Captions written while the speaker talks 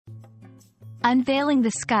Unveiling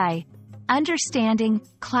the Sky, Understanding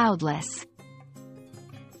Cloudless.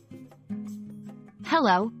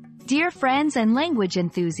 Hello, dear friends and language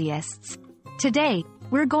enthusiasts. Today,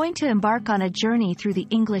 we're going to embark on a journey through the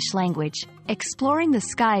English language, exploring the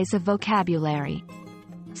skies of vocabulary.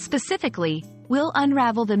 Specifically, we'll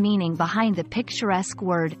unravel the meaning behind the picturesque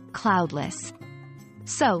word, cloudless.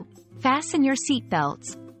 So, fasten your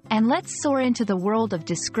seatbelts, and let's soar into the world of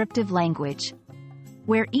descriptive language,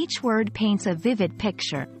 where each word paints a vivid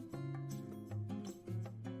picture.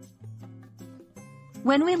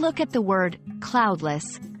 When we look at the word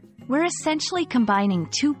cloudless, we're essentially combining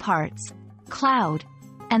two parts, cloud,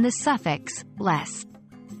 and the suffix less.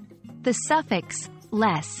 The suffix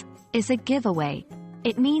less is a giveaway.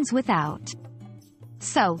 It means without.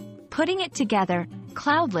 So, putting it together,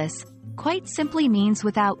 cloudless quite simply means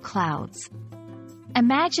without clouds.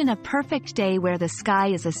 Imagine a perfect day where the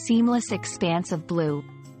sky is a seamless expanse of blue.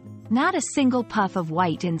 Not a single puff of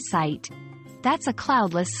white in sight. That's a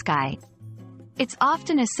cloudless sky. It's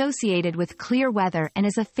often associated with clear weather and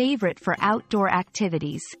is a favorite for outdoor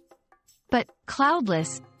activities. But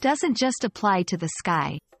cloudless doesn't just apply to the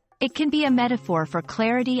sky. It can be a metaphor for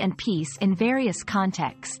clarity and peace in various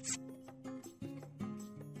contexts.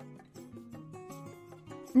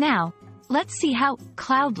 Now, let's see how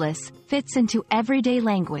cloudless fits into everyday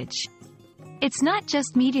language. It's not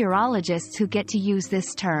just meteorologists who get to use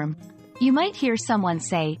this term. You might hear someone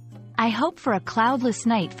say, "I hope for a cloudless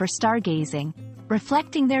night for stargazing,"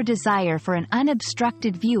 reflecting their desire for an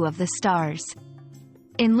unobstructed view of the stars.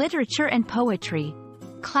 In literature and poetry,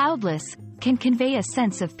 cloudless can convey a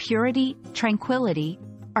sense of purity, tranquility,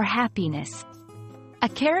 or happiness. A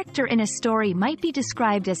character in a story might be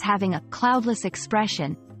described as having a cloudless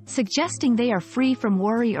expression, suggesting they are free from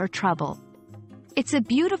worry or trouble. It's a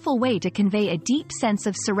beautiful way to convey a deep sense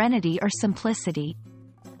of serenity or simplicity.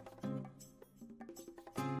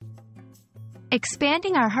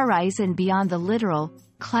 Expanding our horizon beyond the literal,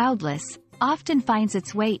 cloudless, often finds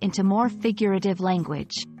its way into more figurative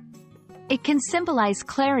language. It can symbolize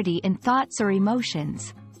clarity in thoughts or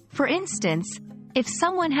emotions. For instance, if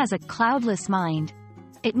someone has a cloudless mind,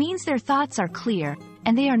 it means their thoughts are clear,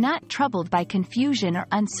 and they are not troubled by confusion or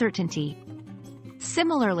uncertainty.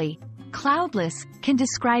 Similarly, cloudless can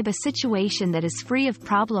describe a situation that is free of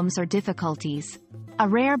problems or difficulties, a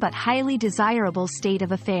rare but highly desirable state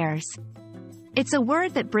of affairs. It's a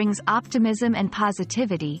word that brings optimism and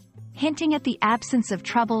positivity, hinting at the absence of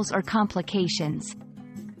troubles or complications.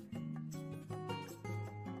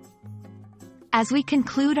 As we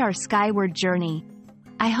conclude our skyward journey,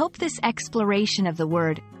 I hope this exploration of the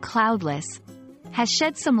word cloudless has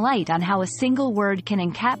shed some light on how a single word can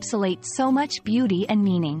encapsulate so much beauty and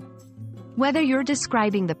meaning. Whether you're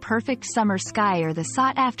describing the perfect summer sky or the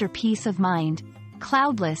sought-after peace of mind,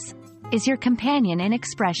 cloudless is your companion in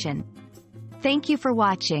expression. Thank you for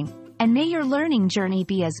watching, and may your learning journey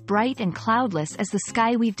be as bright and cloudless as the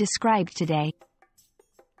sky we've described today.